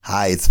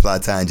Hi, it's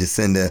Flata and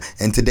Jacinda,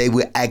 and today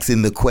we're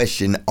asking the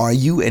question, are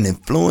you an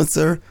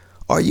influencer?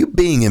 Are you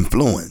being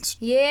influenced?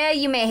 Yeah,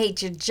 you may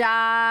hate your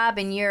job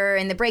and you're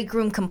in the break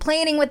room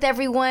complaining with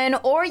everyone,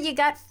 or you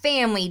got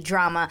family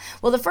drama.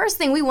 Well, the first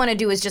thing we want to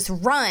do is just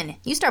run.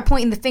 You start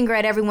pointing the finger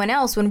at everyone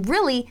else when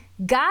really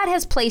God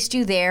has placed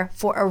you there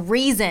for a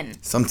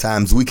reason.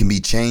 Sometimes we can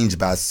be changed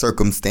by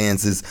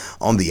circumstances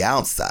on the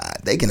outside.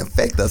 They can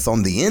affect us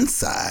on the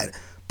inside.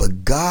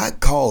 But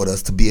God called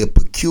us to be a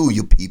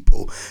peculiar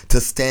people,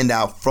 to stand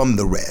out from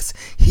the rest.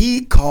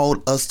 He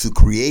called us to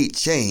create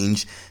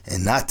change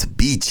and not to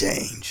be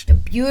changed. The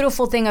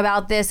beautiful thing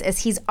about this is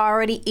He's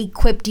already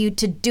equipped you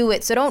to do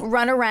it. So don't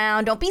run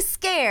around. Don't be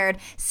scared.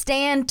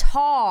 Stand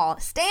tall.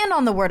 Stand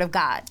on the Word of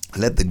God.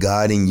 Let the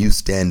God in you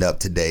stand up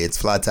today. It's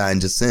Flata and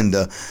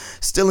Jacinda,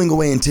 stealing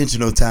away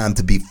intentional time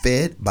to be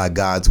fed by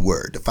God's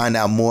Word. To find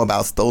out more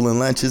about stolen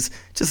lunches,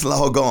 just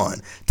log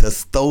on to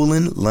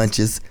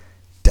stolenlunches.org.